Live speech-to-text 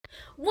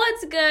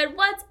What's good?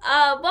 What's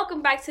up?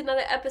 Welcome back to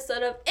another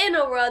episode of In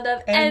a World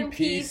of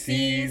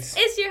NPCs.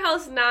 It's your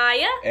host,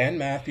 Naya. And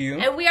Matthew.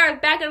 And we are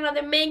back on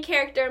another main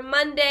character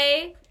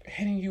Monday.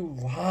 Hitting you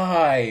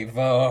live.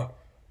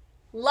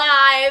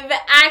 Live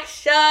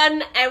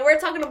action. And we're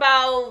talking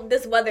about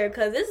this weather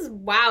because this is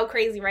wild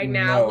crazy right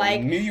now. No,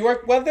 like New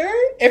York weather?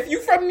 If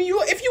you from New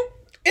York, is you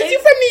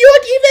from New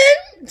York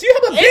even? Do you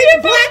have a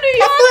big black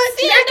puffer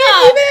jacket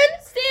even?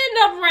 Stand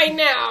up right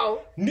now.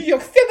 New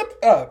York, stand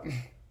up.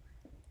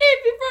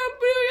 If you're from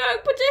New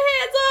York, put your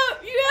hands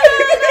up. You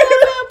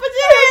gotta put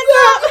your hands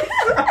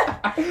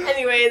up.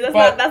 Anyways, that's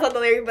not the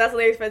lyrics. That's the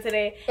lyrics for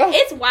today.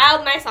 It's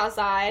wild nice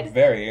outside.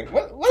 Very.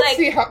 Let's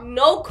see how.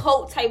 No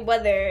coat type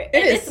weather. It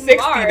is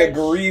 60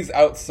 degrees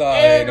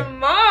outside. In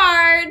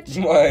March.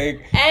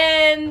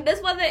 And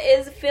this weather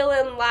is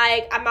feeling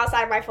like I'm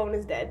outside. My phone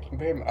is dead.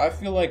 Babe, I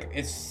feel like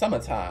it's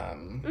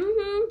summertime.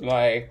 Mm-hmm.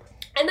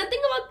 And the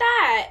thing about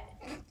that,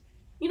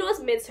 it's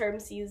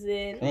midterm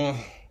season.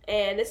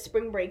 And it's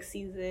spring break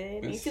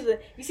season. You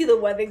see the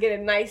weather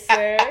getting nicer.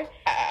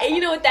 And you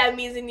know what that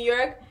means in New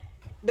York?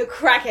 The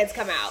crackheads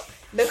come out.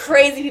 The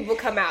crazy people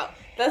come out.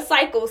 The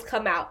psychos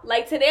come out.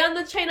 Like today on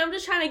the train, I'm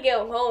just trying to get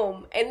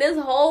home. And this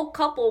whole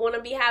couple want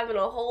to be having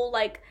a whole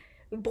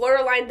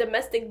borderline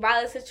domestic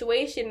violence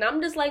situation. And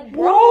I'm just like,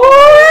 bro,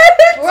 I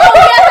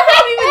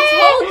haven't even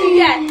told you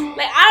yet.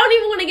 I don't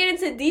even want to get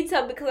into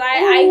detail because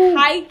I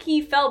high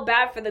key felt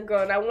bad for the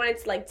girl and I wanted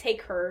to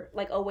take her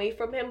away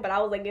from him. But I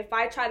was like, if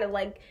I try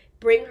to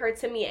bring her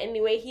to me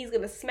anyway, he's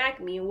gonna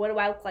smack me. And what do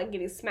I look like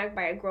getting smacked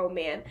by a grown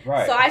man?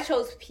 Right. So I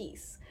chose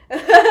peace.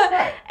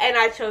 Right. And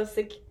I chose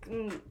to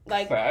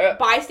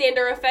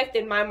bystander effect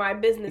and mind my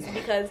business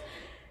because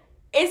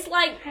it's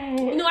I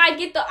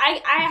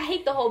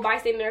hate the whole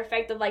bystander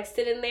effect of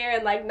sitting there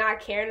and not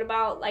caring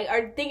about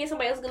or thinking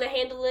somebody else is gonna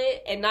handle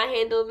it and not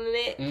handling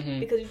it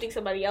because you think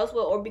somebody else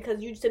will or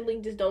because you simply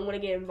just don't want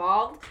to get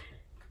involved.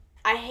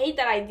 I hate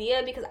that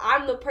idea because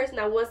I'm the person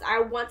I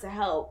want to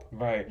help.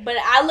 Right. But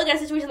I look at a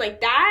situation like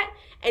that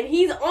and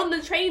he's on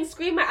the train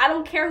screaming, I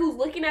don't care who's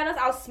looking at us,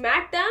 I'll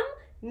smack them.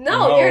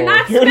 No, you're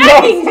not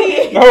smacking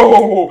me.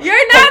 No.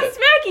 You're not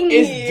smacking me.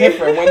 It's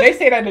different. When they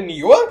say that in New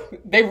York,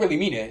 they really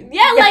mean it.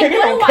 Yeah, they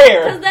don't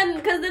care.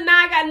 Because then now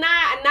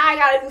I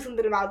gotta do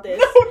something about this.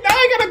 No, now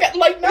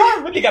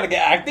I really gotta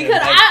get active.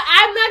 Because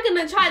I'm not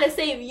gonna try to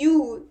save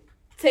you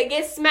to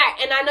get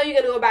smacked, and I know you're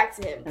gonna go back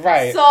to him.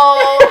 Right. So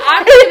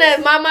I'm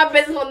gonna mind my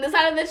business on this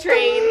side of the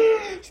train.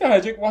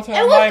 It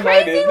was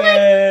crazy.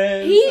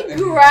 He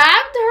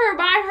grabbed her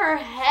by her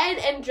head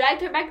and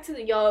dragged her back to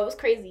the. It was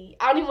crazy.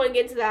 I don't even want to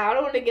get into that. I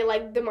don't want to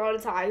get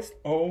demonetized.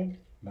 Oh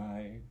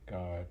my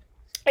god.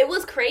 It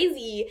was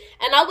crazy.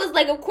 And I was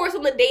of course,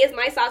 when the day is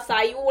nice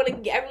outside, you want to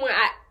get everyone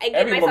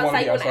nice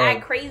outside, you want to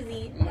act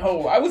crazy.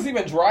 No, I was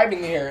even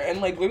driving here, and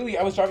literally,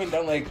 I was driving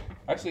down,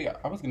 actually,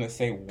 I was going to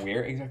say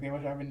where exactly I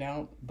was driving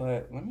down,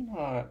 but let me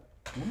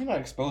not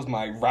expose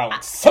my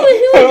routes. He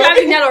was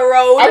driving down a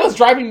road. I was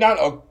driving down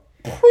a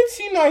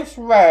pretty nice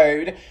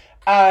road,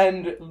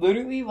 and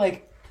literally,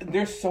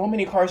 there's so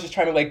many cars just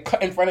trying to,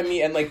 cut in front of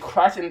me and,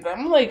 crash into them.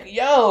 I'm like,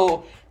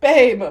 yo,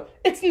 babe,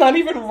 it's not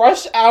even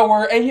rush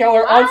hour, and y'all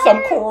are on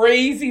some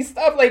crazy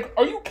stuff.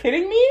 Are you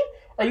kidding me?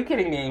 Are you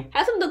kidding me?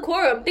 Have some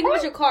decorum. Think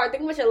about your car.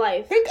 Think about your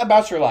life. Think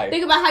about your life.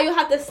 Think about how you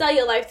have to sell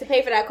your life to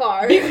pay for that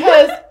car.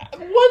 Because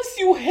once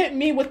you hit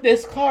me with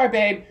this car,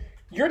 babe,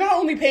 you're not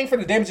only paying for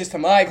the damages to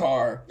my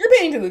car, you're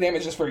paying for the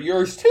damages for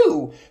yours,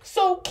 too.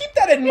 So keep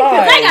that in mind.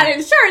 Because I got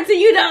insurance and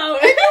you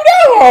don't. And you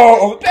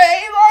don't,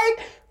 babe.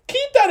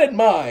 Keep that in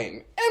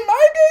mind. And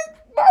my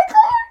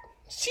car,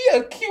 she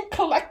a cute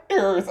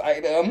collector's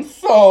item,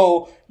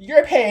 so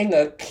you're paying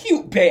a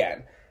cute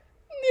band.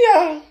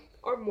 Yeah.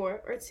 Or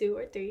more, or 2,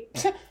 or 3.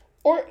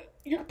 Or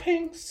you're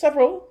paying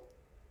several.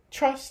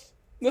 Trust.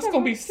 There's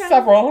going to be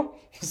several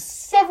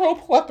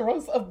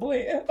plethoras of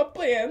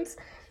bands.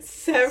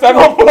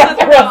 Several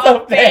plethoras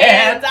of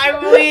bands.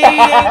 I'm weak.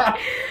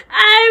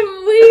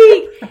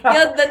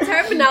 Yo, the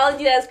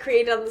terminology that's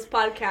created on this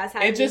podcast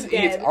has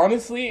it's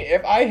honestly,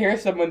 if I hear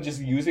someone just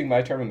using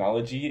my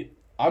terminology,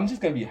 I'm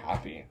just going to be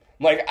happy.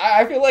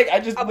 I feel like I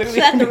just literally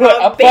a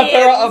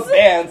plethora of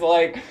bands.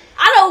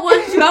 I don't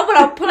want you. I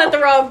want a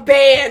plethora of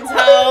bands,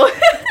 ho.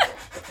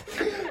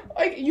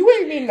 You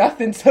ain't mean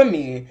nothing to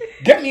me.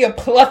 Get me a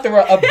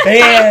plethora of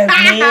bands,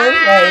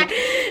 man.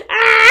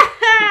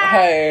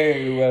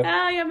 Hey.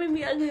 Oh, y'all made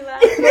me ugly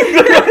laugh.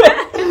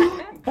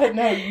 But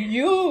no,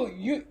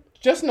 you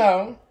just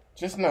know.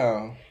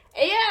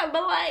 Yeah,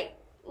 but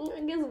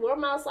it gets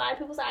warm outside.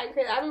 People started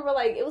crazy. I remember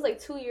it was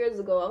 2 years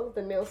ago. I was at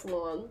the nail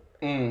salon.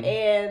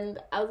 And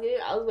I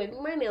was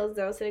waving my nails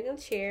down, sitting in a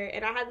chair,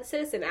 and I had the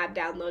Citizen app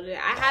downloaded.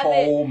 I had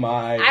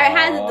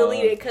to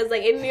delete it because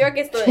in New York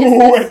it's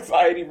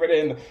anxiety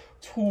ridden.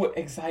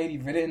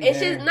 It's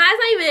just it's not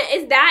even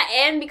it's that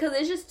and because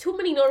it's just too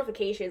many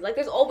notifications.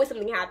 There's always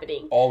something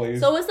happening. Always.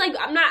 So it's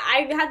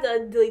I had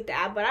to delete the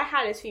app, but I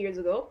had it 2 years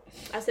ago.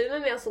 I sit in the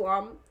nail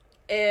salon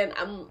and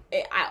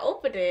I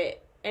opened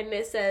it and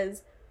it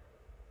says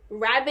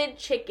rabid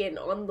chicken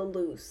on the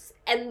loose,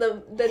 and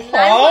the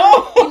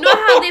 911, you know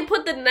how they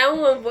put the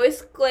 911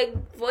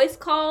 voice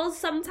calls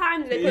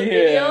sometimes, they put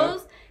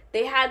videos,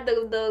 they had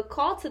the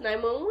call to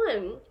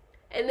 911,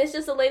 and it's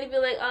just a lady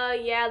being like,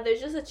 yeah,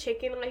 there's just a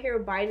chicken out here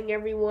biting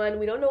everyone,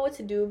 we don't know what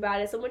to do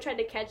about it, someone tried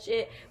to catch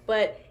it,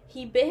 but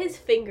he bit his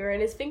finger,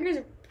 and his finger is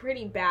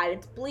pretty bad,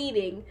 it's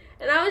bleeding,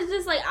 and I was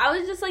just like,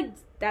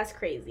 that's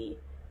crazy.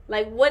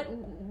 Like,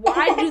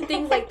 why do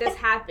things like this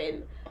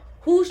happen?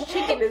 Whose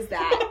chicken is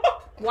that?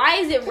 Why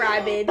is it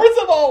rabid? First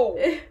of all,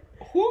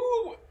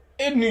 who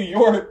in New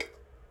York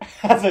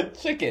has a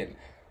chicken?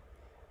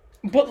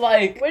 But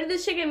like, where did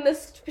this chicken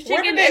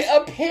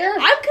appear?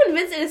 I'm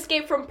convinced it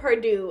escaped from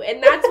Purdue,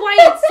 and that's why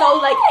it's so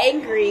like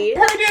angry.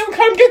 Purdue,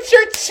 come get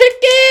your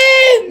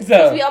chickens! It's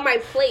supposed to be on my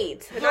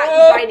plate, not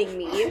biting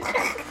me.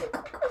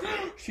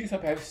 She's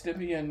supposed to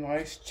be a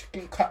nice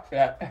chicken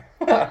cutlet.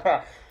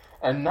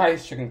 A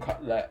nice chicken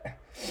cutlet.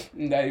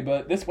 No,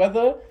 but this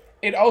weather,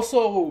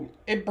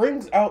 it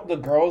brings out the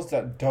girls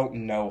that don't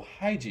know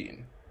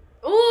hygiene.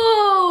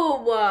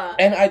 Ooh!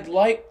 And I'd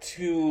like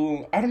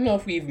to, I don't know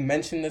if we've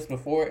mentioned this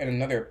before in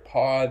another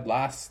pod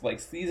last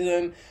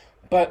season,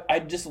 but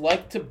I'd just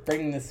like to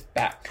bring this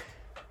back.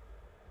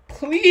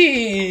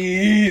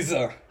 Please!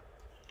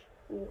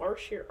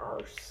 Wash your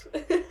arse.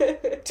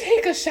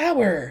 Take a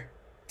shower.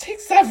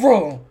 Take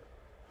several.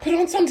 Put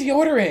on some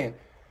deodorant.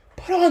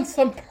 Put on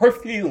some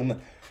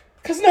perfume.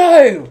 Cause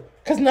no.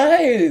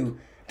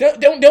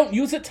 Don't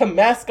use it to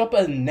mask up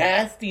a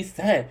nasty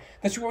scent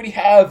that you already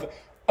have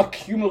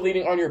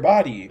accumulating on your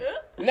body.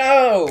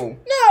 No.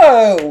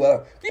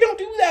 You don't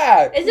do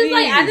that. It's just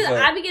like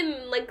I be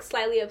getting like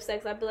slightly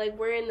upset. I'd be like,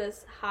 we're in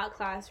this hot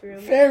classroom.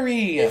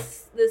 Very.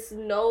 This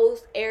no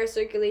air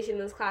circulation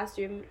in this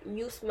classroom.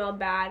 You smell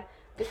bad.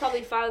 There's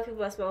probably 5 people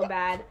that smell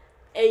bad.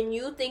 And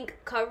you think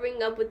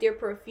covering up with your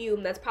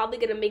perfume that's probably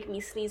gonna make me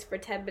sneeze for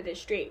 10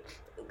 minutes straight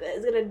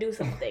is gonna do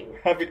something.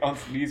 Having on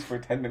sneeze for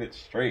 10 minutes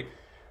straight.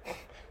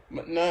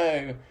 But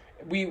no,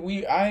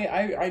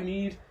 I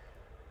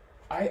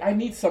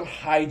need some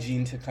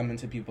hygiene to come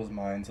into people's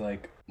minds.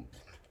 Like,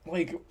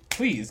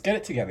 please get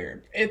it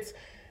together. It's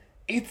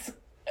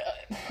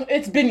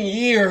been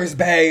years,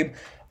 babe.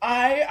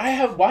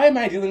 Why am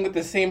I dealing with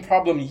the same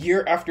problem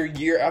year after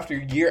year after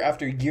year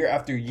after year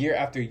after year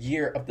after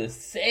year of the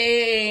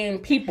same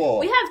people?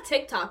 We have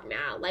TikTok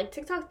now. Like,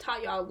 TikTok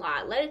taught y'all a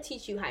lot. Let it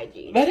teach you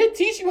hygiene. Let it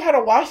teach you how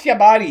to wash your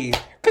body.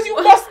 Because you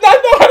must not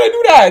know how to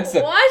do that.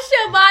 Wash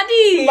your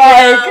body.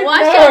 Wash your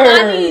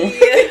body.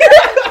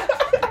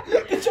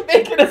 The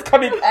Jamaican is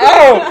coming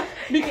out.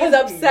 Because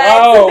he's upset.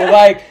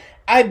 No,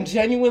 I'm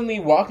genuinely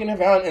walking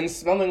around and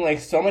smelling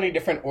so many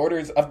different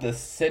orders of the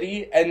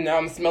city, and now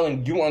I'm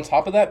smelling you on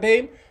top of that,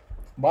 babe.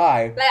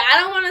 Why? I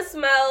don't want to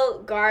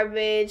smell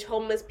garbage,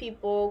 homeless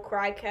people,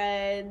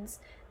 crackheads,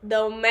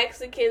 the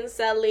Mexicans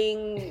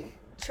selling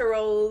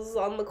churros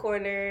on the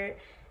corner,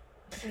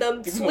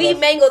 the sweet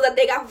mangoes that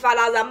they got for $5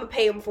 I'm gonna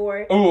pay them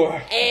for. Ooh,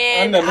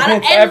 and then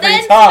time.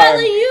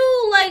 Smelling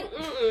you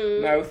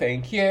No,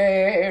 thank you.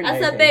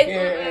 That's a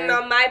big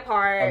on my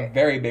part. A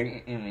very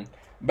big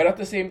But at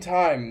the same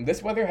time,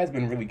 this weather has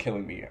been really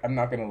killing me. I'm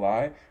not gonna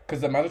lie.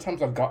 Because the amount of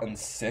times I've gotten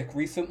sick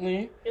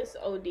recently. It's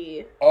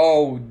OD.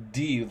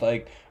 OD.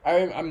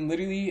 I'm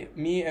literally,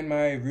 me and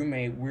my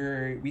roommate,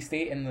 we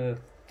stay in the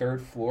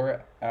 3rd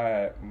floor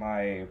at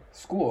my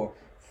school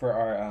for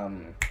our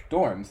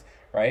dorms,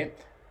 right?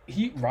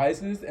 Heat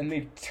rises and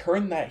they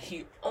turn that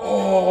heat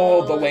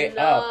all the way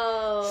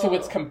up. So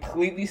it's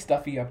completely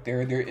stuffy up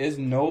there. There is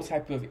no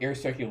type of air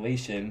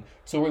circulation.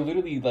 So we're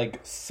literally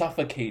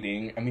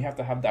suffocating and we have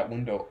to have that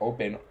window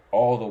open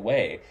all the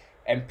way.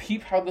 And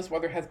peep how this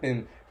weather has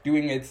been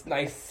doing its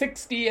nice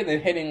 60 and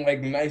then hitting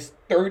nice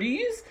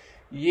 30s.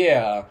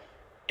 Yeah.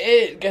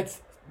 It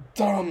gets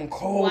dumb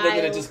cold and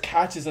then it just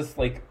catches us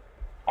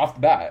off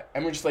the bat,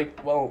 and we're just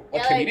well,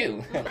 what can we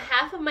do?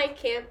 Half of my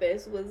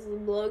campus was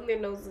blowing their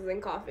noses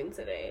and coughing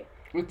today.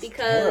 It's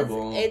because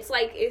terrible. It's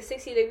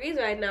 60 degrees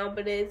right now,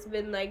 but it's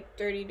been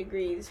 30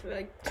 degrees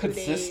for 2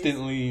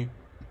 consistently. days.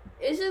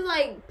 It's just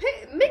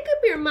make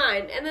up your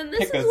mind, and then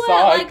this pick is a what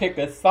side, pick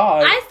a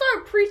side. I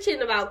start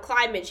preaching about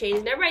climate change,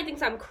 and everybody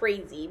thinks I'm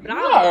crazy, but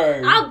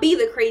I'll be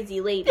the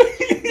crazy lady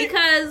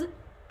because.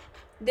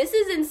 This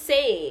is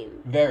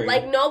insane. Very.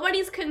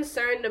 Nobody's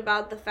concerned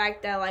about the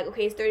fact that,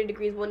 okay, it's 30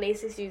 degrees one day,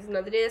 60 degrees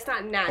another day. That's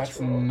not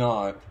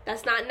natural.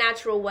 That's not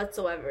natural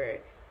whatsoever.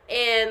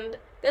 And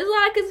there's a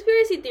lot of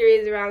conspiracy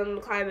theories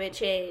around climate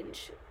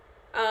change.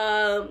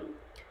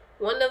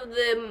 One of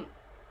the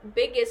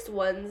biggest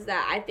ones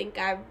that I think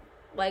I've,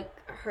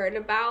 heard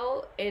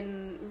about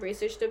and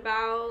researched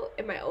about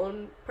in my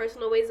own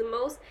personal ways the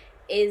most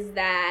is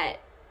that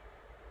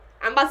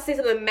I'm about to say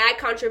something mad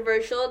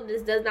controversial.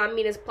 This does not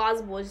mean it's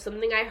plausible. It's just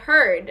something I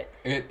heard.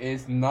 It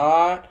is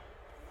not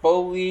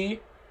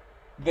fully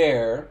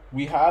there.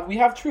 We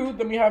have truth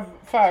and we have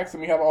facts and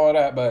we have all of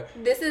that, but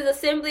this is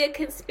simply a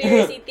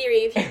conspiracy theory.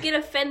 If you get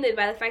offended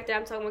by the fact that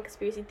I'm talking about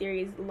conspiracy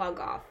theories, log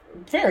off.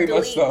 Very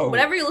much so.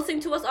 Whatever you're listening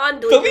to us on,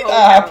 delete your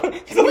whole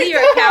account. Delete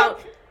your account.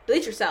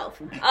 Delete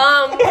yourself.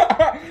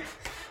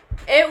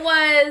 It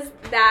was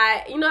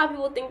that, you know how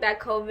people think that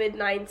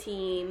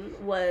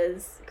COVID-19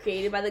 was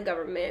created by the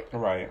government?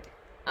 Right.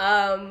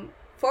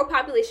 For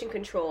population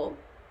control.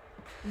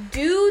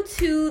 Due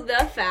to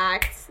the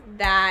fact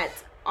that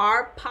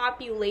our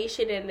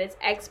population and its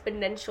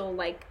exponential,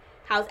 like,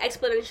 how it's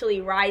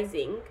exponentially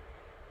rising,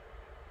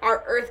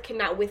 our Earth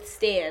cannot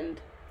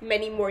withstand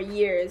many more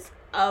years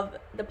of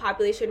the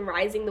population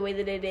rising the way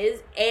that it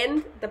is,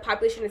 and the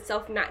population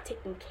itself not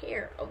taking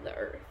care of the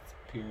Earth.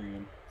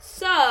 Period.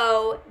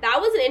 So, that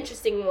was an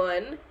interesting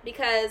one,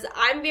 because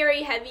I'm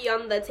very heavy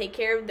on the take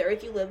care of the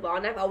earth you live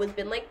on. I've always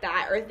been like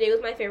that. Earth Day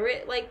was my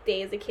favorite, like,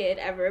 day as a kid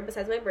ever,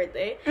 besides my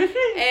birthday.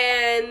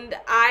 And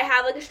I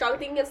have, like, a strong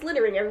thing against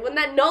littering. Everyone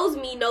that knows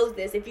me knows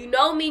this. If you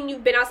know me and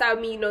you've been outside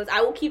with me, you know this.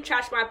 I will keep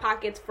trash in my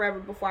pockets forever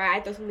before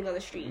I throw something on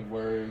the street.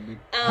 Word.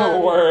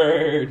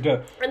 Word.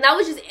 And that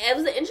was just, it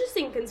was an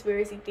interesting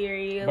conspiracy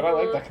theory. But I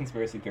like that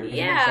conspiracy theory.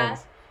 Yeah. It makes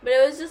sense. But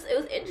it was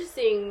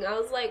interesting. I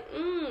was like,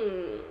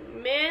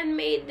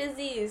 man-made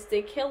disease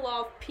to kill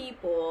off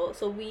people,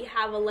 so we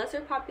have a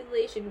lesser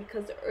population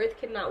because the Earth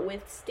cannot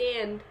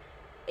withstand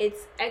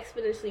its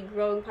exponentially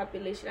growing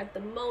population at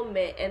the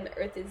moment, and the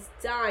Earth is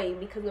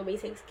dying because nobody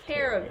takes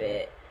care of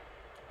it.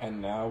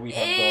 And now we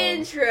have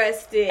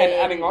interesting. And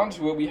adding on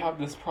to it, we have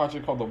this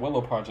project called the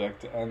Willow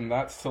Project, and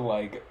that's to,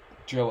 like,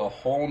 drill a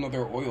whole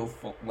nother oil,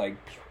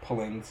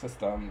 pulling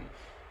system.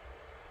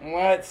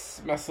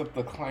 Let's mess up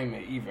the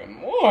climate even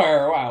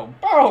more. Wow,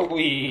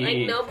 Bowie.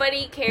 Like,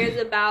 nobody cares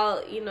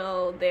about, you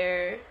know,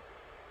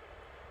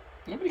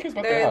 Nobody cares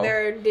about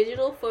their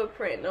digital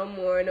footprint no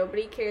more.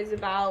 Nobody cares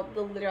about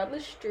the litter on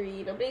the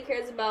street. Nobody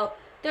cares about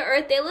the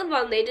earth they live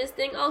on. They just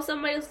think, oh,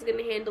 somebody else is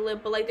gonna handle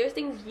it. But, like, there's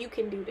things you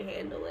can do to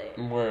handle it.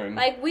 Word.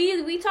 Like,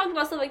 we talked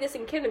about stuff like this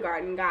in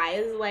kindergarten,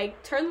 guys.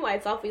 Like, turn the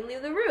lights off, we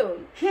leave the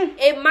room.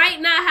 It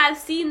might not have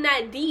seemed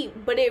that deep,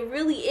 but it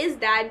really is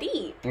that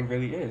deep. It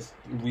really is.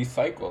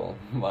 Recycle.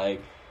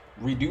 Like,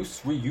 reduce,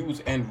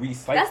 reuse, and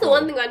recycle. That's the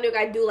one thing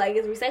I do like,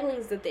 is recycling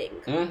is the thing.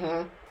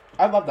 Mm-hmm.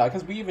 I love that,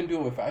 because we even do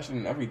it with fashion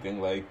and everything.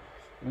 Like,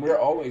 we're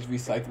always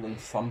recycling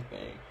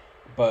something.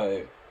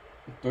 But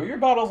throw your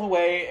bottles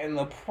away in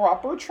the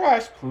proper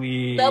trash,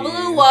 please. The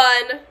blue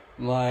one.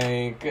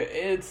 Like,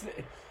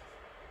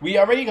 we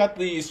already got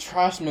these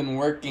trashmen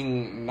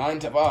working 9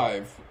 to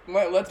 5.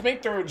 Let's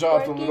make their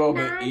jobs a little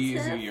bit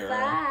easier.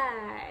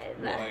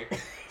 Like,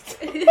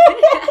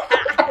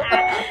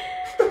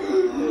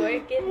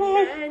 working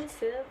 9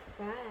 to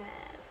 5.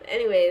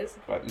 Anyways.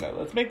 But no,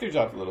 let's make their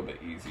jobs a little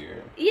bit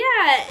easier.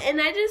 Yeah,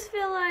 and I just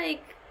feel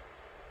like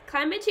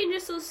climate change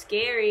is so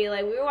scary.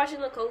 Like, we were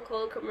watching the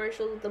Coca-Cola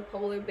commercials with the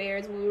polar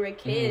bears when we were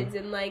kids,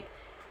 and, like,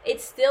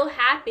 it's still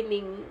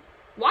happening.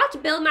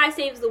 Watch Bill Nye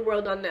Saves the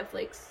World on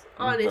Netflix.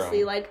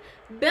 Honestly, like,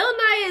 Bill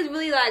Nye is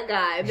really that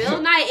guy. Bill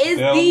Nye is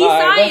the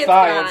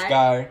science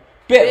guy.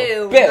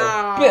 Bill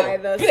Nye,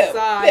 the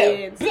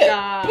science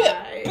guy.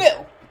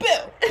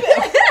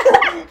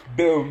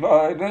 Bill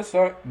Nye, the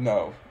science.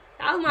 No.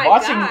 Oh my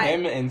Watching God.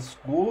 him in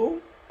school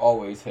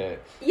always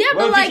hit. Yeah,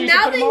 but, like,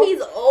 now that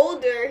he's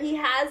older, he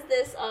has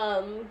this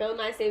Bill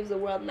Nye Saves the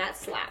World, and that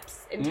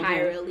slaps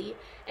entirely.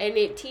 And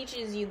it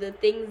teaches you the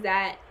things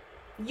that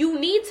you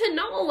need to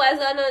know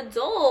as an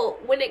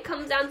adult when it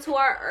comes down to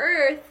our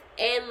Earth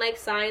and, like,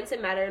 science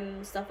and matter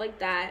and stuff like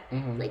that.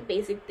 Like,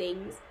 basic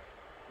things.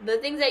 The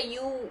things that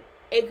you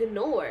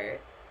ignore,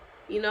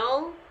 you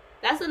know?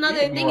 That's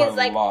another thing, is,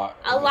 like,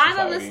 a lot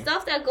of the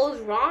stuff that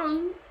goes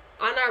wrong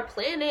on our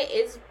planet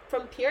is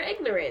from pure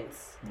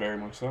ignorance. Very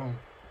much so.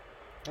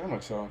 Very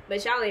much so.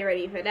 But y'all ain't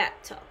ready for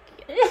that talk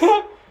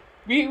yet.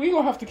 we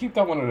gonna have to keep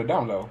that one at a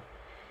down, though.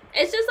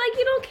 It's just like,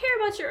 you don't care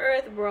about your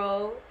Earth,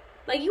 bro.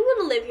 Like, you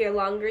want to live here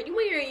longer. You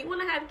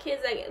want to have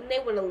kids, like, and they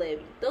want to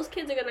live. Those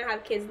kids are gonna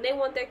have kids, and they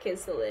want their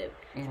kids to live.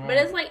 Right. But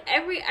it's like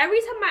every time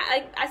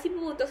I see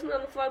people throw something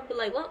on the floor, I'll be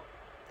like, well,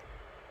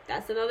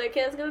 that's another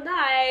kid that's gonna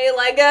die.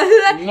 Like,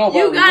 no,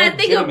 you gotta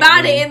think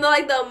about it in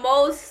the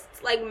most,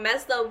 like,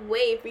 messed up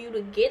way for you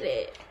to get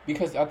it.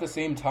 Because at the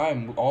same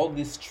time, all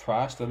this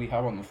trash that we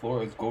have on the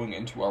floor is going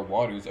into our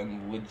waters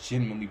and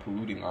legitimately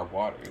polluting our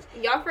waters.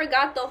 Y'all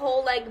forgot the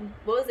whole, like,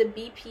 what was it,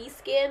 BP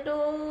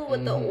scandal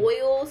with the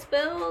oil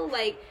spill?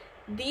 Like,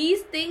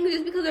 these things,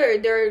 just because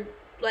they're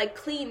like,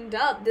 cleaned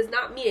up does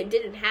not mean it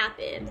didn't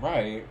happen.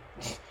 Right.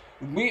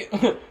 We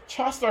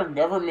trust our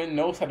government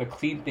knows how to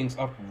clean things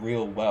up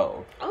real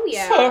well. Oh,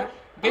 yeah. So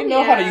they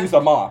know how to use a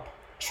mop.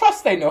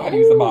 Trust they know how to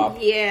use a mop.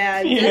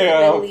 Yeah,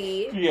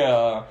 definitely.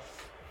 Yeah.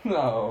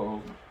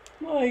 No.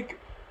 Like,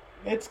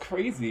 it's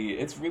crazy.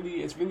 It's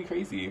really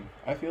crazy.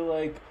 I feel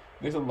like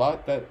there's a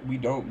lot that we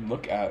don't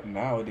look at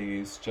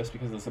nowadays just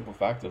because of the simple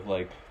fact of,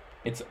 like,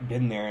 it's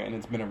been there and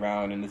it's been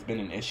around and it's been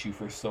an issue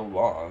for so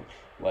long.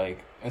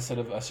 Like, instead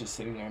of us just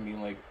sitting there and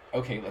being like,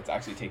 okay, let's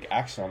actually take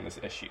action on this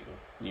issue.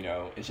 You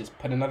know, it's just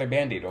put another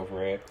Band-Aid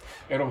over it.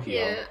 It'll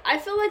heal. Yeah, I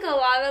feel like a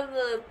lot of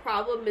the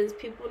problem is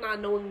people not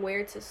knowing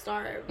where to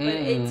start. But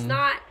it's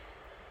not,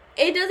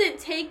 it doesn't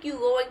take you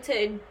going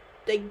to,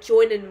 like,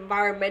 join an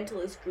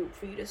environmentalist group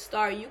for you to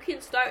start. You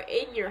can start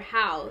in your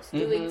house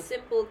doing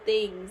simple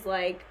things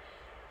like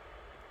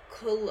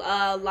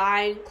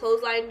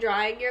clothesline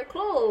drying your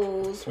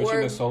clothes.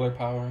 Switching to solar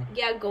power.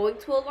 Yeah, going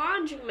to a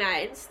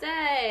laundromat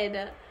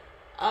instead.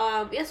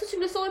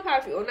 Switching to solar power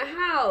if you own a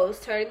house.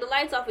 Turning the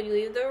lights off when you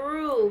leave the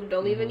room.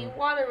 Don't leave any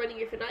water running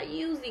if you're not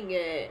using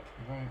it.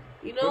 Right.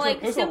 You know,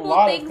 there's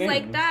simple things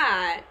like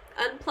that.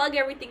 Unplug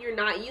everything you're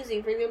not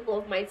using. For example,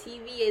 if my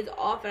TV is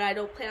off and I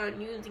don't plan on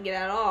using it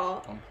at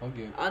all,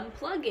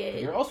 unplug it.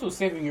 You're also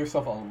saving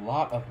yourself a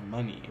lot of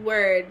money.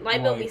 Word.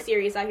 Life don't be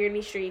serious out here in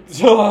these streets.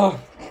 Talk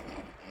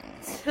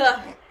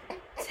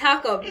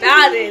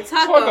about it.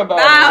 Talk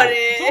about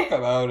it. Talk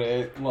about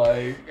it.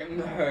 Like,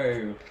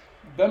 no.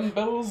 Them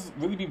bills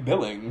really be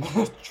billing.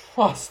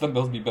 Trust them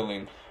bills be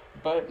billing.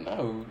 But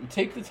no,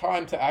 take the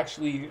time to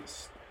actually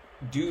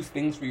do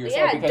things for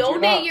yourself. Yeah,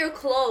 donate your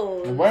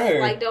clothes.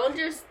 Word. Like, don't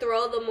just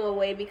throw them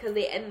away because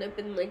they end up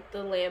in, like,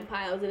 the land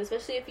piles. And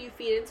especially if you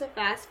feed into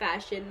fast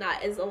fashion,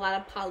 that is a lot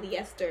of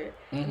polyester.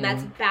 And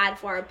that's bad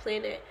for our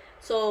planet.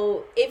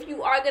 So, if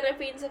you are going to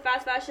feed into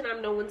fast fashion,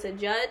 I'm no one to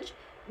judge.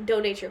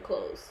 Donate your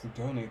clothes.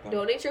 Donate them.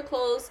 Donate your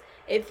clothes.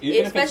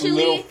 Even if it's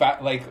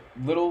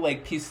little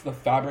pieces of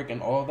fabric and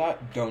all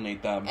that,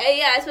 donate them.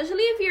 Yeah,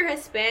 especially if you're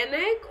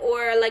Hispanic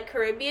or like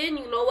Caribbean,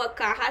 you know what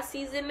caja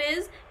season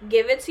is.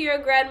 Give it to your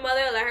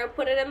grandmother, let her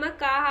put it in the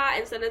caja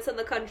and send it to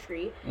the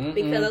country.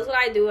 Because that's what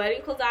I do. Any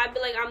clothes I'd be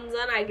like, I'm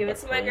done. I give it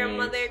to my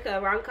grandmother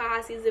around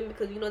caja season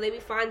because you know they be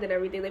finding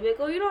everything. They be like,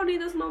 oh, you don't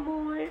need this no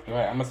more.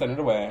 Right, I'm gonna send it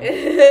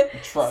away.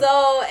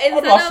 So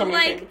instead of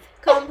like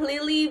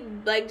completely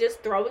like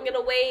just throwing it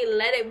away,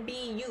 let it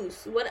be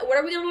used. What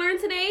are we gonna learn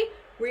today?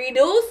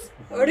 Reduce,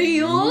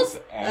 reuse,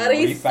 and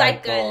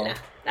recycle.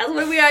 That's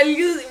what we are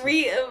using.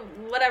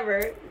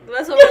 Whatever.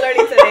 That's what we're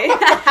learning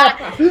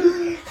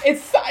today.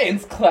 It's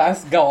science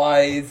class,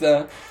 guys.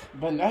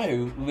 But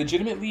no,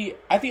 legitimately,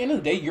 at the end of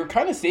the day, you're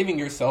kind of saving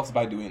yourselves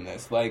by doing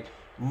this. Like,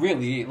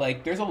 really,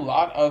 like, there's a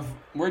lot of...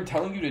 We're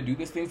telling you to do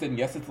these things, and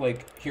yes, it's,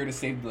 like, here to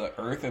save the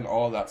earth and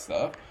all that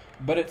stuff.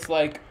 But it's,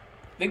 like,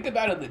 think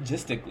about it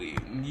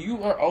logistically.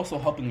 You are also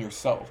helping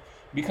yourself.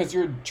 Because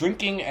you're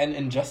drinking and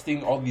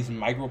ingesting all these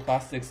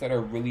microplastics that are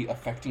really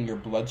affecting your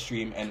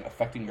bloodstream and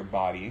affecting your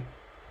body.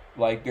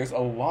 Like, there's a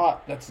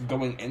lot that's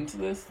going into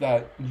this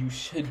that you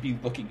should be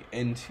looking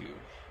into.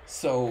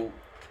 So,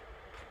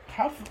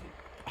 have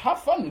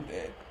fun with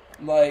it.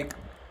 Like,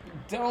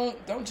 don't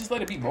just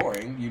let it be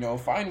boring. You know,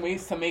 find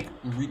ways to make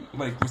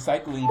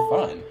recycling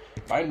fun.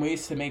 Find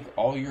ways to make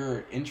all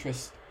your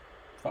interests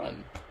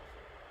fun.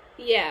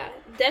 Yeah,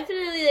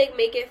 definitely like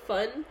make it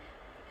fun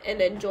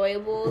and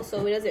enjoyable,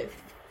 so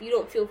you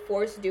don't feel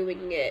forced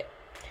doing it.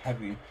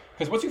 Heavy.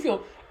 Because once you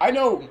feel, I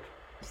know,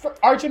 for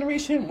our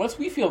generation, once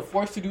we feel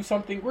forced to do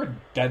something, we're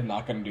dead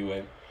not gonna do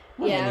it.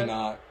 We're really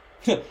not.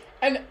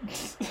 And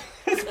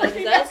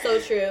that's so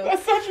true.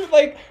 That's so true.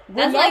 Like,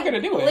 we're not gonna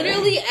do it.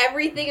 Literally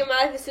everything in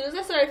my life, as soon as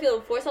I started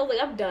feeling forced, I was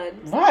like, I'm done.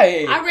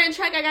 Right. I ran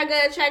track, I got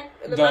good at track,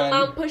 and then my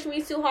mom pushed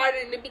me too hard,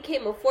 and it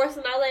became a force,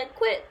 and I was like,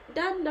 quit,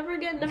 done, never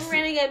again, never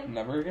ran again.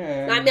 Never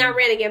again. I mean, I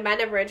ran again, but I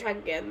never ran track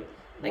again.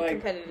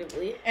 Like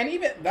competitively. And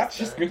even, that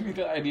just gives me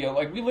the idea,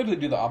 like, we literally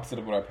do the opposite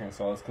of what our parents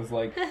tell us, because,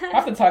 like,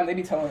 half the time they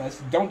be telling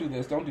us, don't do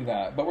this, don't do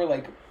that, but we're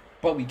like,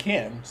 but we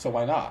can, so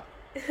why not?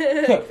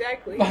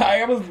 Exactly.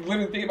 I was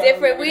literally thinking about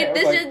different.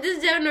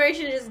 This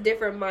generation is just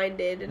different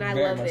minded, and I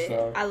love it.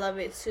 So. I love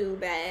it too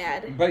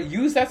bad. But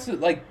use that to,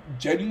 like,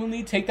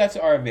 genuinely take that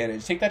to our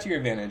advantage. Take that to your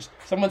advantage.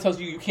 Someone tells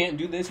you can't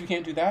do this, you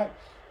can't do that.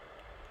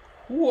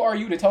 Who are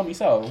you to tell me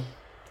so?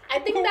 I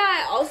think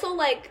that also,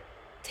 like,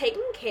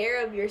 taking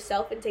care of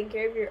yourself and taking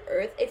care of your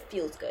earth, it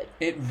feels good.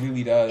 It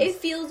really does. It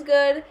feels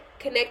good.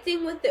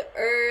 Connecting with the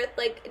earth,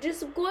 like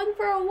just going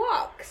for a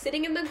walk,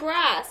 sitting in the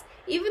grass.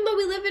 Even though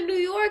we live in New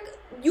York,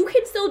 you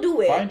can still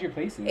do it. Find your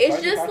places.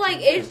 It's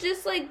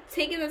just like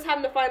taking the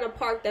time to find a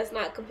park that's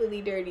not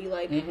completely dirty.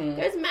 Like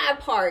there's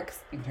mad parks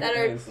that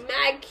are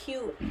mad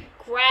cute,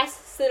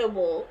 grass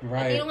sittable.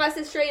 Right. Like, you don't gotta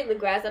sit straight in the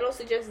grass. I don't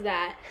suggest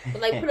that.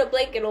 But like put a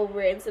blanket over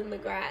it and sit in the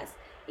grass.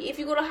 If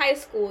you go to high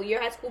school,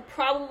 your high school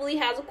probably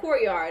has a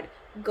courtyard.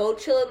 Go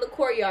chill in the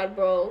courtyard,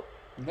 bro.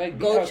 Like,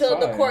 go chill in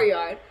the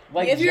courtyard.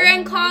 Like, if you're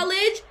in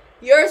college,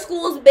 your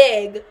school's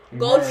big.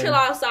 Go chill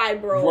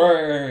outside, bro.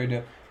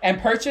 Word.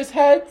 And Purchase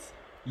heads,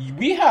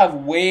 we have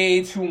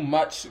way too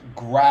much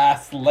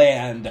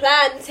grassland.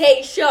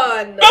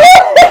 Plantation.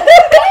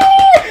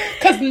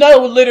 Because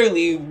no,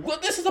 literally, well,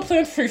 this is a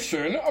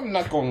plantation. I'm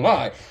not gonna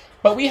lie.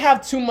 But we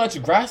have too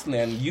much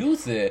grassland.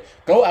 Use it.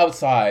 Go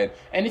outside.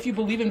 And if you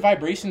believe in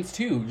vibrations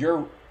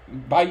too,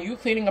 by you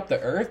cleaning up the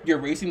earth, you're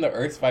raising the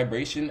earth's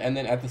vibration, and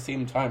then at the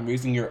same time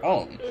raising your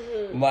own.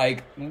 Mm-hmm.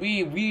 Like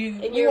we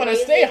want to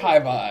stay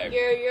high vibe.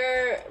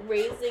 You're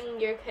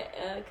raising your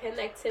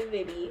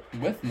connectivity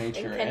with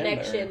nature and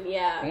connection. And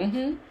yeah.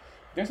 Mm-hmm.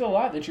 There's a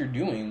lot that you're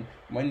doing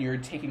when you're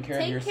taking care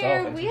of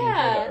yourself and taking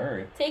care of the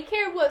earth. Take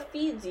care of what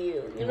feeds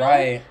you. You know?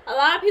 Right. A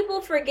lot of people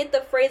forget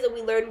the phrase that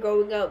we learned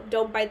growing up,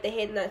 don't bite the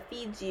hand that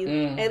feeds you.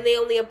 And they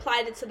only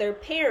applied it to their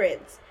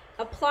parents.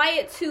 apply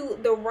it to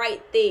the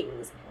right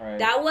things. Right.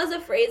 That was a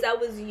phrase that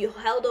was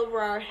held over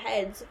our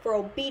heads for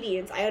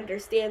obedience. I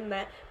understand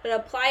that. But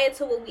apply it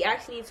to what we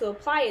actually need to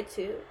apply it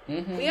to.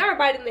 Mm-hmm. We are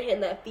biting the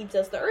hand that feeds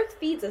us. The earth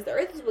feeds us. The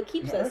earth is what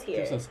keeps us here.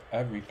 Gives us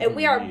everything and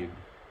we are need.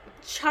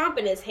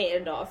 chomping his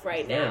hand off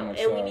right Very now. much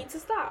And so. we need to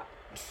stop.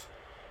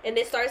 And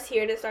it starts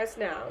here and it starts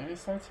now. And it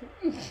starts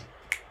here.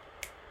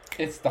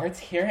 It starts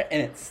here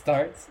and it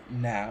starts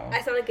now.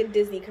 I sound like a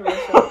Disney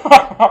commercial.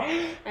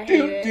 I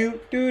hate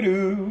it.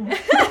 Do.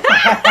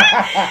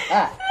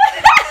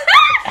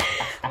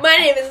 My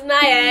name is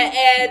Naya,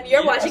 and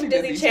you're watching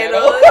Disney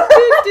Channel.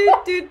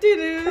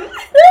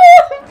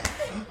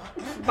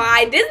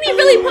 Bye. Disney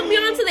really put me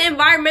onto the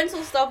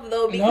environmental stuff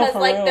though, because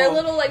their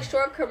little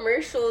short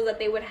commercials that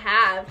they would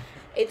have,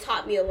 it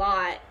taught me a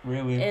lot.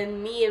 Really?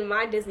 And me and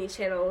my Disney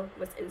Channel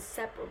was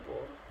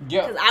inseparable.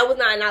 Yeah. Because I was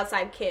not an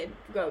outside kid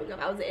growing up.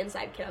 I was an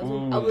inside kid.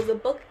 I was a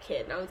book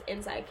kid, and I was an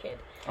inside kid.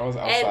 I was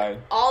outside.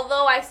 And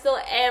although I still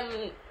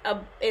am a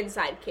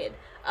inside kid,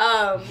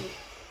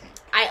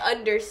 I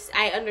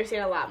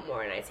understand a lot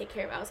more, and I take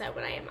care of outside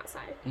when I am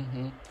outside.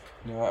 Mm-hmm.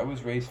 No, I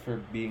was raised for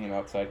being an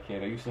outside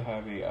kid. I used to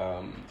have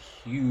a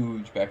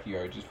huge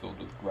backyard just filled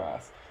with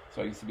grass,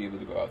 so I used to be able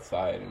to go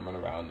outside and run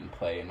around and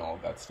play and all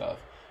of that stuff.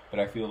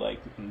 But I feel like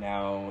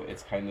now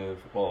it's I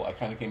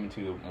kind of came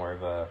into more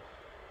of a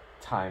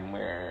time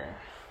where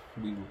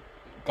we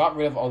got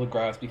rid of all the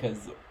grass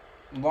because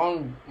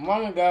long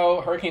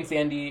ago, Hurricane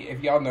Sandy,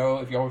 if y'all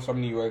were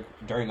from New York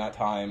during that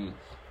time,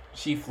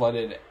 she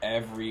flooded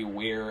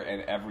everywhere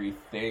and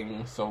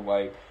everything.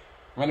 So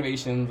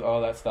renovations, all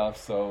that stuff.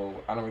 So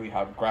I don't really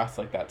have grass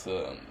like that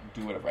to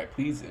do whatever I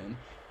please in.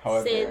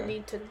 However,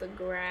 Sandy took the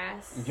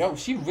grass. Yo,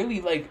 she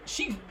really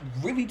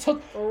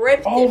took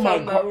ripped it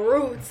from the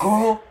roots.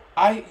 Girl,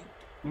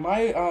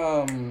 my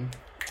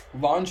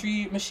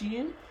laundry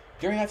machine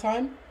during that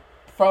time,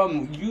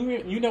 from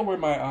you know where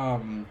my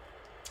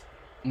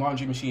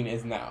laundry machine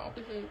is now.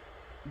 Mm-hmm.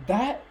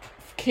 That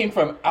came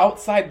from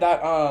outside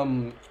that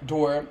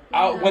door,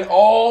 went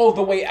all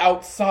the way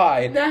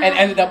outside and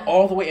ended up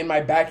all the way in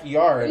my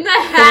backyard.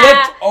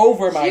 Flipped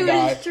over, my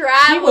guy.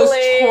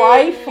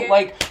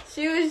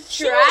 She was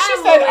traveling. She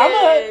said,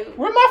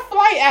 where my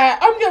flight at?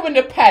 I'm going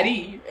to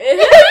Patty.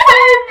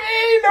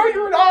 No,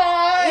 you're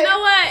not. You know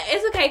what?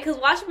 It's okay, because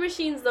washing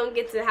machines don't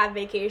get to have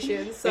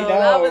vacations. So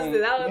that was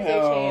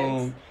their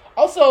chance.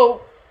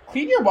 Also,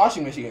 clean your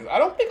washing machines. I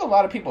don't think a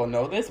lot of people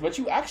know this, but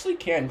you actually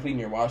can clean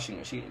your washing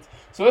machines.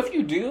 So if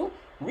you do,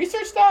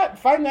 research that,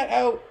 find that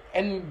out,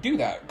 and do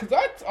that. Because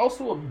that's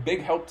also a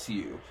big help to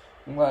you.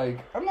 I'm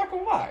not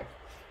going to lie.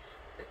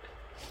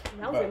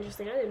 That was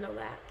interesting. I didn't know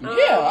that.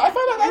 Yeah, I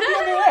found out that the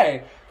other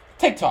day.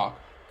 TikTok.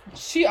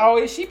 She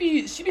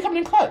be coming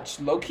in clutch,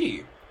 low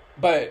key.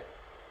 But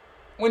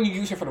when you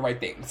use her for the right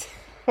things.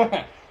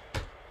 But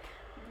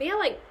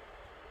yeah,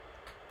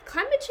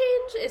 climate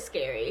change is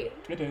scary.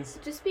 It is.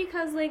 Just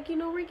because,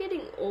 we're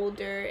getting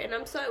older, and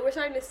we're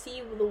starting to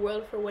see the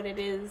world for what it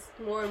is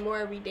more and more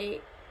every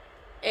day.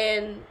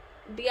 And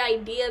the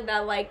idea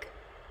that,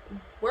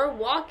 we're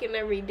walking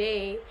every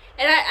day,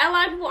 and a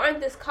lot of people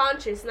aren't this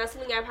conscious, and that's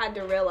something I've had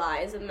to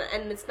realize, and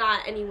it's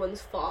not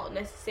anyone's fault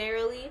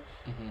necessarily,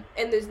 mm-hmm.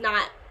 and there's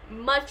not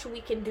much we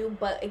can do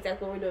but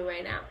exactly what we're doing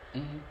right now.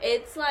 Mm-hmm.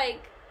 It's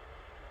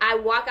I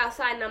walk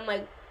outside,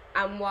 and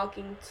I'm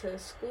walking to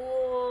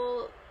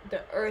school.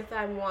 The earth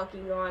I'm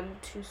walking on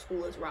to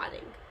school is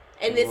rotting,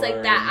 and it's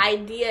that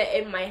idea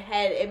in my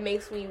head. It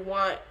makes me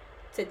want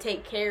to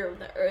take care of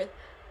the earth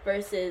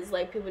versus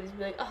people just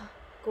be oh,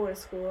 go to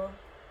school.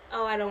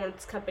 Oh, I don't want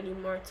this cup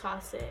anymore.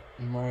 Toss it.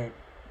 Right.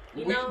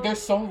 You know?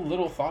 There's so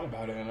little thought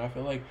about it, and I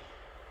feel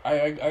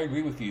I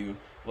agree with you.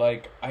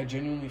 I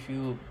genuinely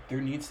feel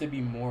there needs to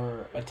be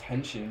more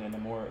attention and a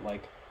more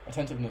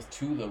attentiveness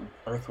to the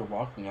earth we're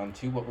walking on,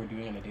 to what we're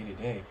doing on a day to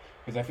day.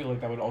 Because I feel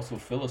that would also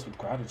fill us with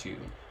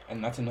gratitude,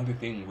 and that's another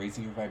thing,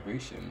 raising your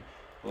vibration.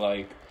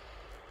 You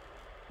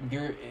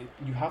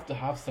have to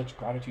have such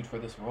gratitude for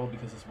this world,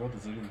 because this world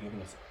is literally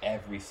giving us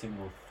every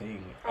single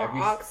thing.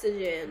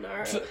 Oxygen,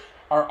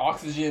 our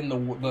oxygen, the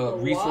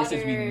resources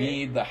water, we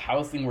need, the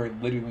housing we're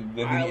literally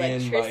living our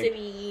in,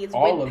 electricity is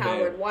wind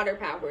powered, water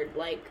powered.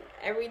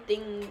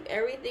 Everything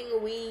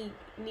we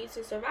need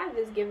to survive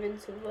is given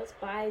to us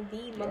by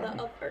the Mother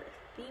of Earth.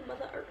 The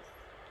Mother Earth.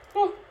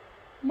 Oh,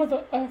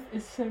 Mother Earth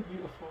is so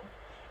beautiful.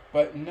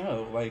 But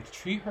no,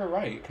 treat her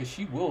right, because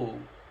she will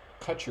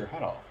cut your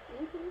head off.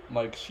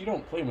 Mm-hmm. She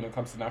don't play when it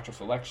comes to natural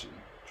selection.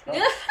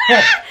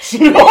 She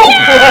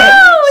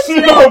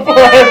don't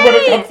play when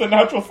it comes to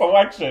natural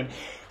selection.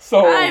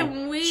 So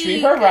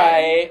treat her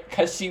right,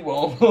 because she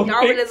won't think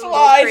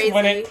twice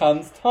when it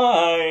comes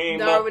time.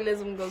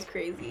 Darwinism goes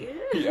crazy.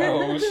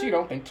 Yo, she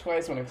don't think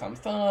twice when it comes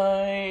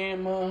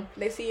time.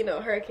 They see,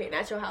 hurricane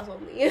at your house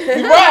only.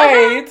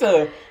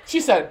 Right. She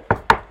said,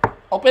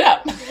 open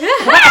up.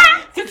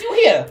 Since you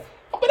here,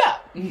 open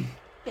up. Where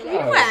you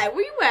at?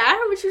 I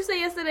heard what you said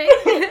yesterday.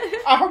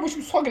 I heard what you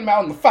was talking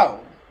about on the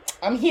phone.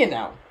 I'm here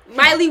now.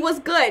 Miley was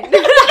good.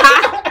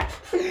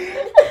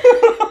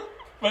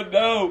 But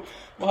no,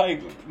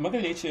 Mother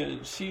Nature,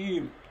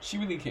 she She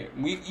really cares.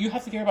 You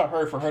have to care about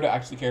her for her to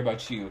actually care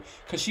about you.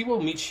 Because she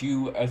will meet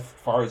you as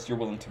far as you're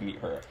willing to meet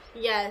her.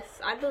 Yes,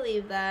 I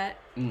believe that.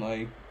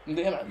 Like,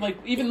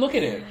 even look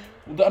at it.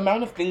 The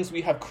amount of things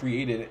we have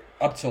created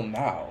up till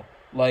now.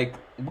 Like,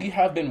 we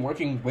have been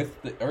working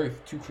with the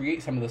earth to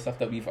create some of the stuff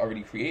that we've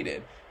already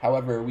created.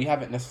 However, we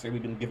haven't necessarily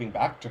been giving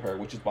back to her,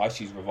 which is why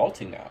she's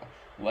revolting now.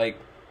 Like,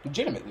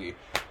 legitimately.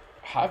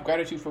 Have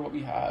gratitude for what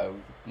we have.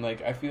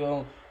 Like, I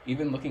feel,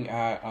 even looking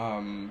at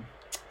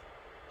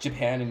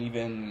Japan and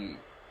even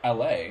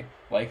LA,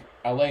 like,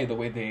 LA, the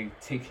way they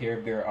take care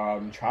of their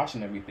trash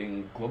and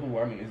everything, global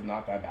warming is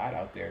not that bad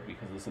out there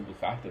because of the simple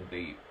fact that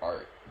they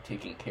are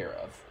taking care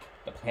of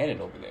the planet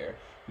over there.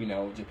 You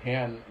know,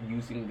 Japan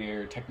using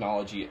their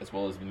technology as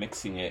well as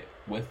mixing it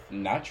with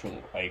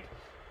natural, like,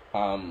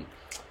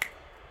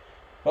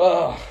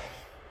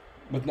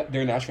 with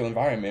their natural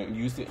environment,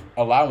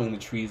 allowing the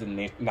trees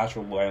and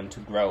natural land to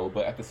grow,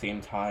 but at the same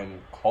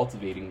time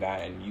cultivating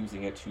that and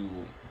using it to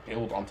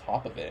build on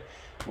top of it.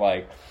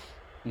 Like,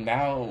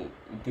 now,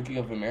 thinking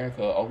of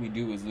America, all we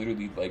do is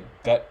literally, like,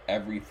 gut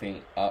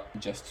everything up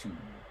just to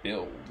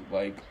build.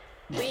 Like,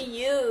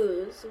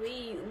 we're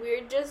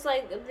just,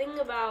 like, the thing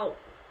about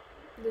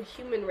the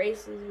human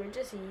race is we're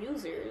just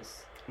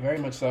users. Very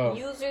much so.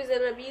 Users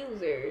and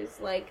abusers.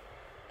 Like,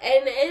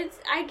 and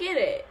I get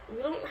it.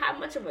 We don't have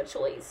much of a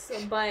choice,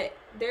 but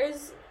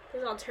there's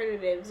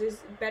alternatives.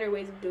 There's better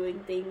ways of doing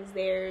things.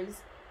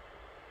 There's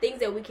things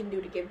that we can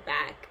do to give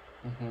back.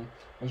 Mm-hmm.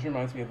 This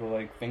reminds me of the,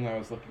 like, thing I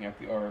was looking at,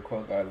 or a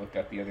quote that I looked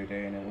at the other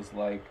day, and it was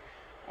like,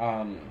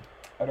 I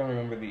don't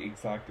remember the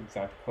exact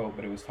quote,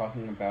 but it was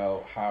talking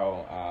about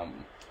how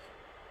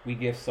we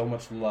give so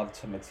much love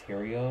to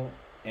material,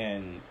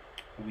 and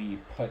we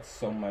put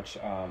so much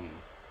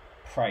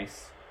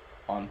price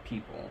on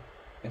people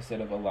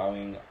instead of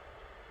allowing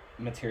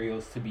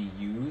materials to be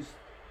used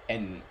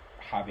and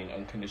having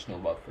unconditional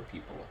love for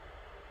people.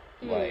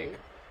 Like,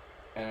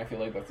 and I feel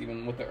like that's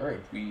even with the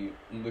earth. We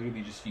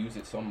literally just use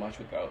it so much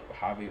without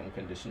having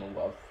unconditional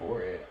love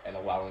for it and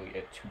allowing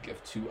it to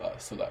give to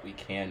us so that we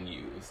can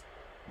use.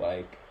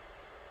 Like,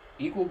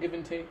 equal give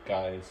and take,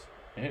 guys.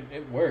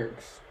 It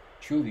works.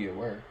 Truly, it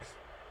works.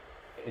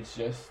 It's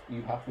just,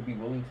 you have to be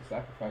willing to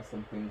sacrifice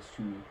some things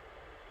to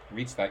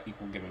reach that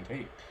equal give and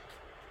take.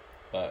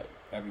 But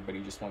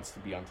everybody just wants to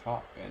be on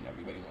top, and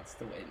everybody wants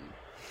to win.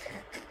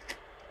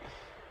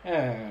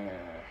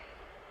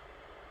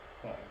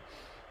 But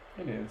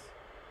it is.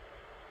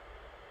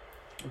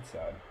 It's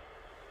sad.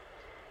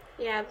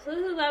 Yeah, so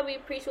this is why we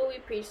preach what we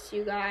preach to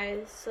you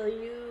guys, so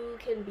you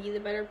can be the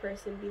better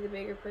person, be the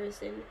bigger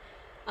person.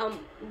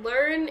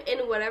 Learn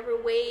in whatever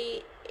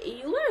way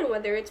you learn,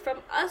 whether it's from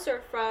us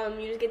or from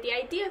you just get the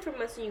idea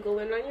from us and you go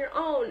in on your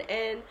own,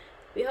 and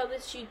we hope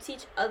that you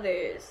teach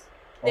others.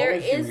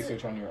 Always do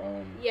research on your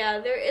own. Yeah,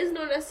 there is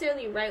no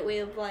necessarily right way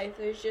of life.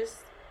 There's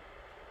just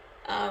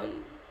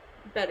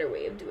better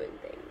way of doing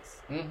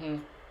things.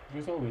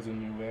 There's always a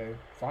new way.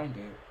 Find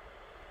it.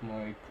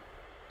 Like,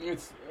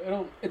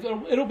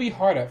 it'll be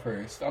hard at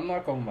first. I'm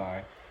not gonna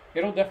lie.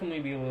 It'll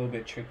definitely be a little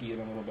bit tricky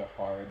and a little bit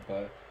hard,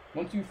 but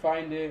once you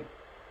find it,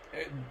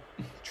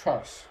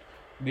 trust.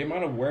 The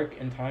amount of work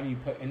and time you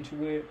put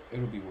into it,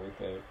 it'll be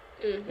worth it.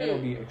 It'll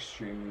be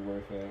extremely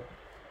worth it.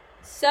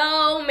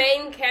 So,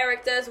 main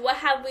characters, what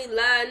have we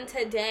learned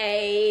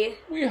today?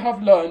 We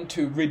have learned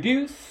to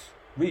reduce,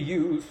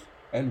 reuse,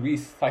 and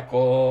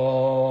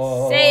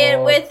recycle. Say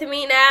it with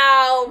me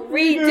now.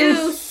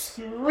 Reduce,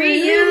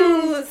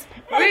 reuse,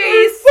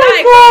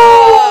 recycle.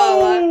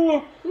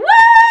 Woo!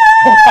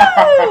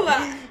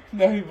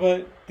 No,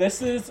 but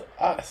this is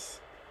us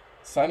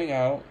signing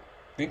out.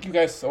 Thank you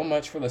guys so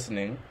much for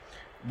listening.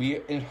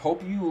 We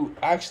hope you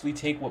actually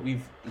take what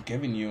we've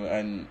given you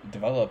and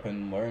develop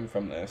and learn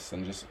from this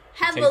and just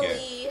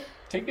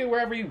take it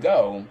wherever you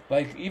go.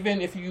 Like,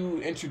 even if you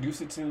introduce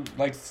it to,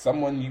 like,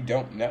 someone you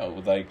don't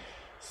know, like,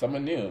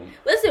 someone new.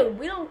 Listen,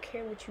 we don't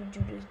care what you do.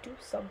 Just do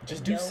something.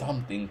 Just do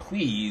something,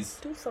 please.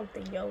 Do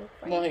something, yo.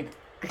 Like,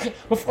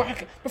 before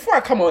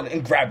I come on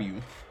and grab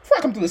you, before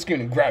I come to the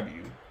screen and grab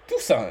you, do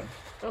something.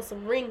 On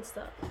some ring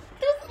stuff.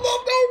 That's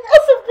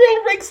some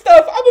real ring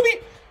stuff. I'm gonna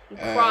be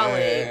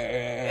crawling.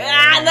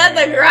 That's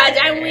a garage.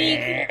 I'm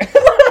weak.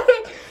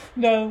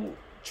 No,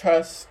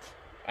 trust.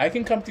 I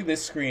can come through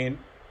this screen.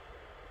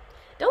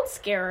 Don't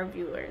scare our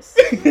viewers.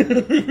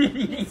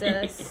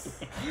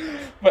 Jesus.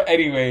 But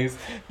anyways,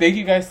 thank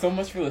you guys so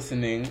much for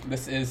listening.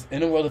 This is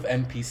In a World of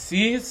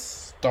NPCs,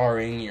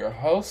 starring your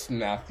host,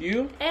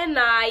 Matthew. And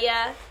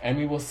Naya. And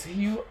we will see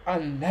you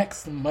on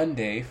next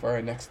Monday for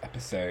our next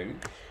episode.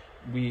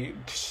 We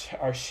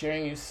are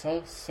sharing you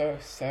so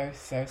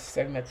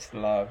much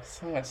love.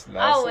 So much love.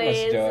 Always.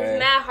 So much joy. There's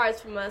mad hearts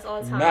from us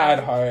all the time. Mad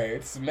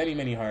hearts. Many,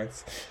 many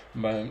hearts.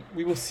 But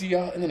we will see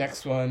y'all in the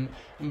next one.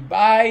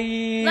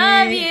 Bye.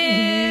 Love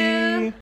you.